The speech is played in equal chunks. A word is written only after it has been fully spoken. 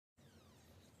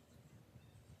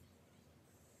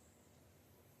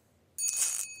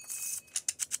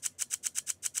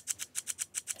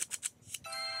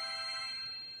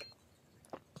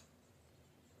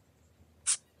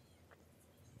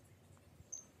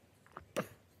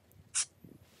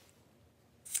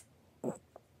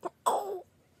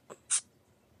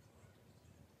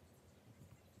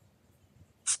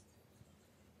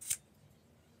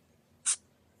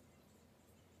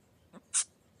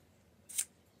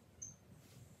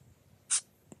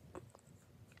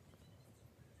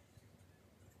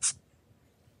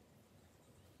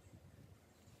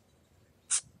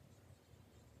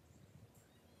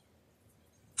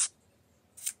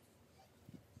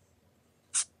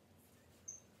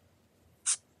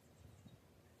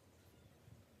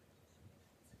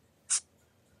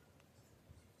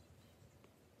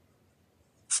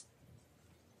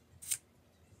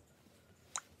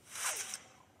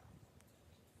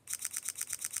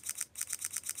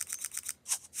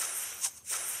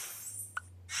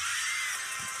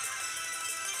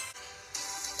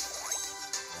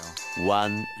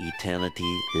One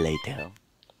eternity later.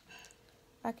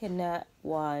 I cannot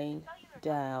wind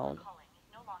down.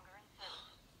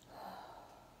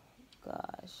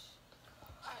 Gosh.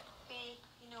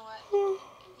 You know what?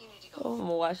 You need to go. I'm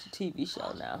gonna watch the TV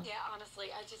show now. Yeah, honestly,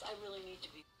 I really need to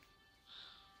be.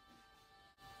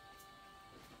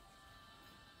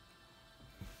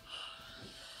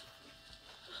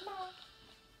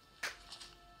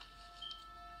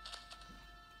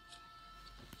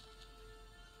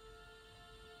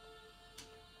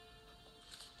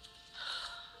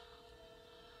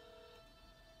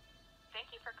 Thank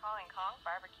you for calling Kong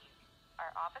Barbecue.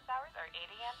 Our office hours are 8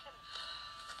 a.m.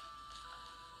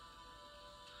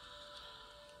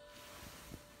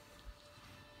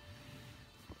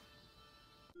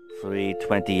 to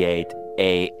 3:28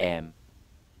 a.m.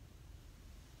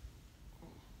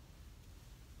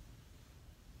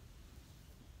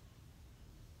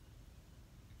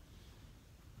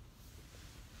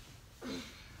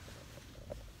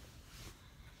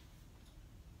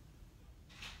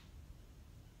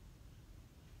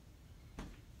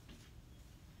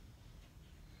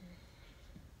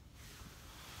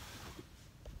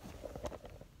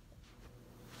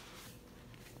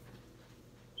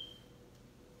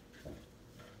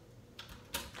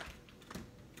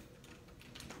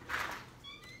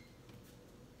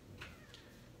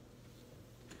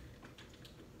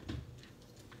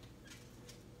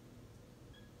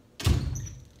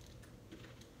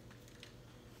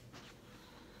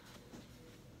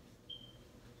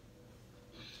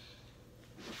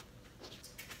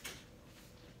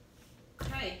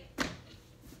 Hey.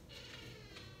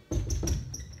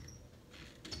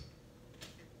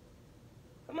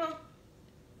 Come on.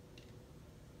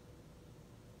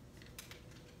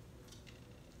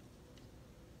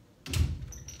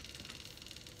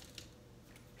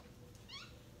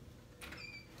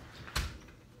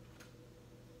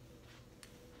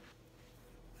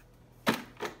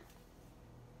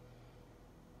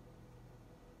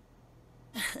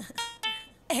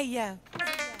 Hey, yo.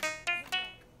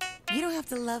 You don't have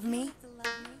to love me.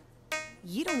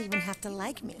 You don't even have to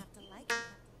like me.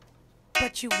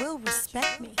 But you will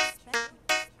respect me.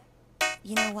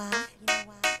 You know why?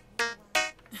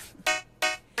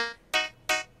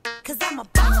 'Cause I'm a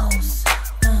boss.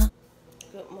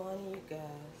 Good morning, you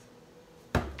guys.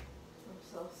 I'm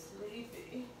so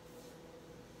sleepy.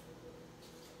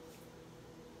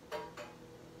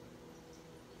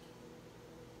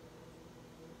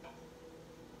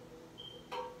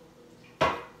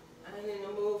 I'm in the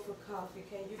mood for coffee.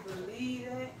 Can you believe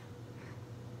that?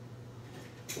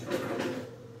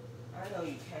 I know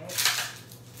you can't.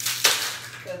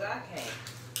 'Cause I can't.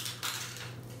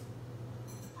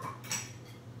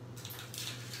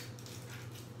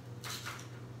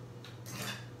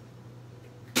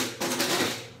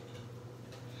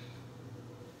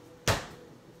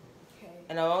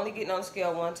 And I'm only getting on the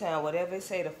scale one time. Whatever it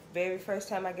say the very first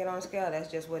time I get on the scale,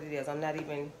 that's just what it is. I'm not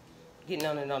even getting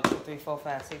on it on 2, 3, 4,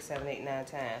 5, 6, 7, 8, 9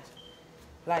 times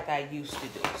like I used to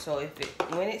do. So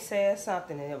when it says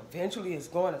something and eventually it's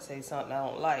going to say something I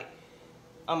don't like,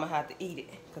 I'm going to have to eat it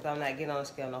because I'm not getting on the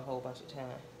scale no whole bunch of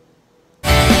time.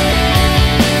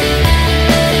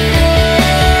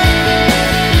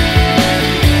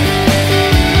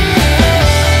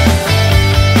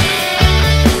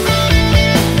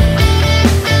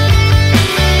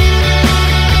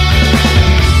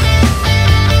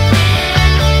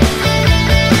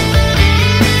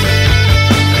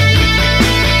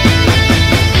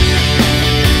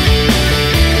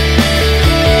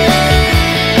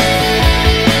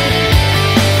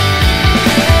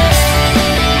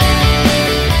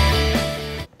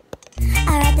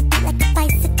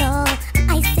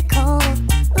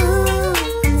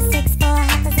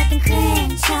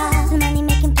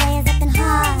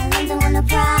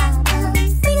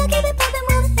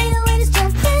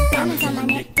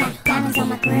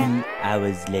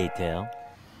 Hours later.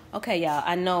 Okay, y'all,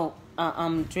 I know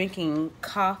I'm drinking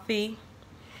coffee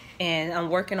and I'm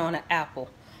working on an apple.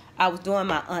 I was doing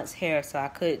my aunt's hair, so I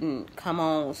couldn't come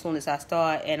on as soon as I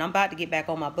start, and I'm about to get back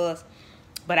on my bus,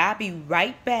 but I'll be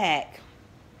right back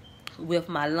with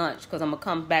my lunch because I'm going to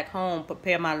come back home,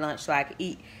 prepare my lunch so I can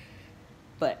eat.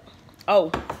 But,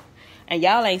 oh, and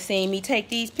y'all ain't seen me take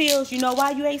these pills. You know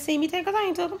why you ain't seen me take? Because I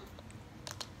ain't took them.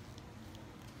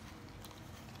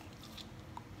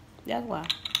 That's why.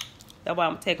 That's why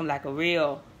I'm taking like a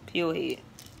real pill head.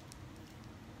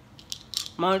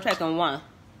 I'm only taking one.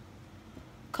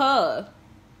 Cause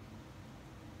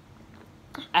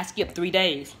I skipped 3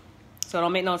 days. So it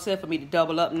don't make no sense for me to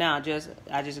double up now.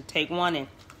 I just take one and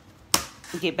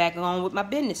get back on with my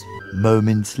business.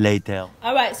 Moments later.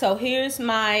 Alright, so here's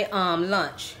my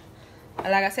lunch.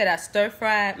 Like I said, I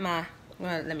stir-fried my...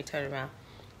 Well, let me turn it around.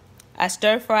 I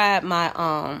stir-fried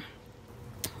my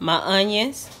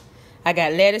onions. I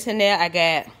got lettuce in there. I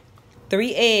got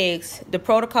 3 eggs. The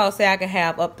protocol say I can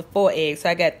have up to 4 eggs. So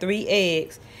I got 3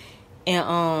 eggs.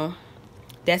 And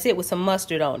that's it with some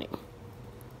mustard on it.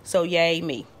 So yay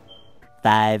me.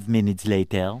 5 minutes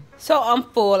later. So I'm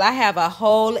full. I have a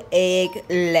whole egg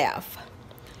left.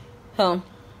 I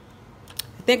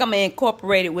think I'm going to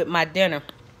incorporate it with my dinner.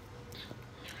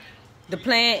 The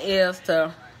plan is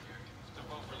to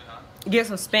get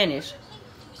some spinach.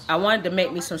 I wanted to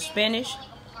make me some spinach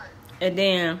and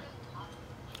then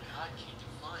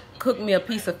cook me a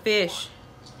piece of fish.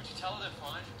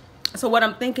 So what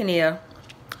I'm thinking is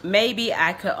maybe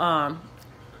I could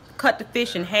cut the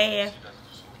fish in half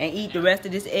and eat the rest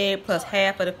of this egg plus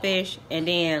half of the fish, and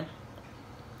then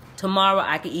tomorrow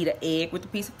I could eat an egg with a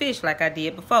piece of fish like I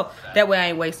did before. That way I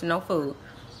ain't wasting no food.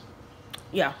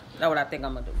 Yeah, that's what I think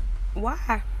I'm gonna do.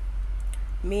 Why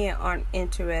men aren't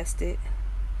interested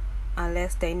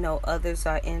unless they know others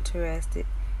are interested,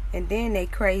 and then they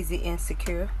crazy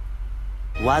insecure.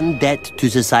 One debt to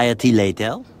society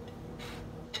later.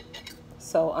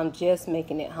 So I'm just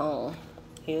making it home.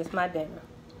 Here's my dinner.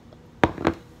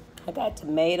 I got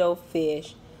tomato,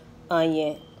 fish,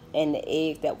 onion, and the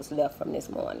eggs that was left from this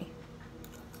morning.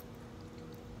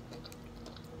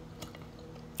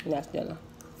 And that's dinner.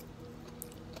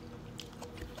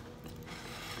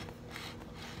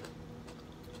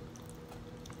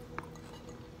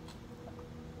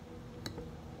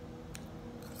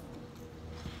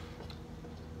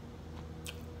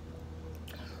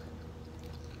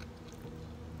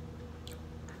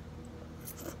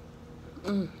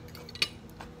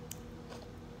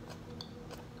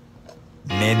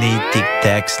 Many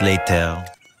tic-tacs later.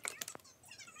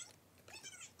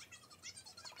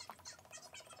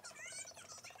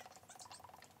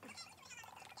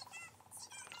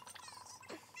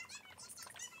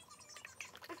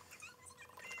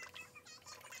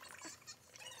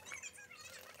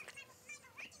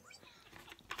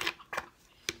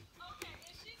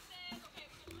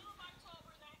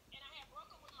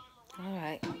 All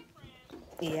right.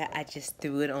 Yeah, I just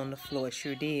threw it on the floor.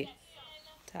 Sure did.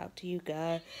 Talk to you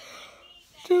guys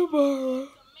tomorrow.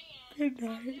 Good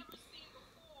night.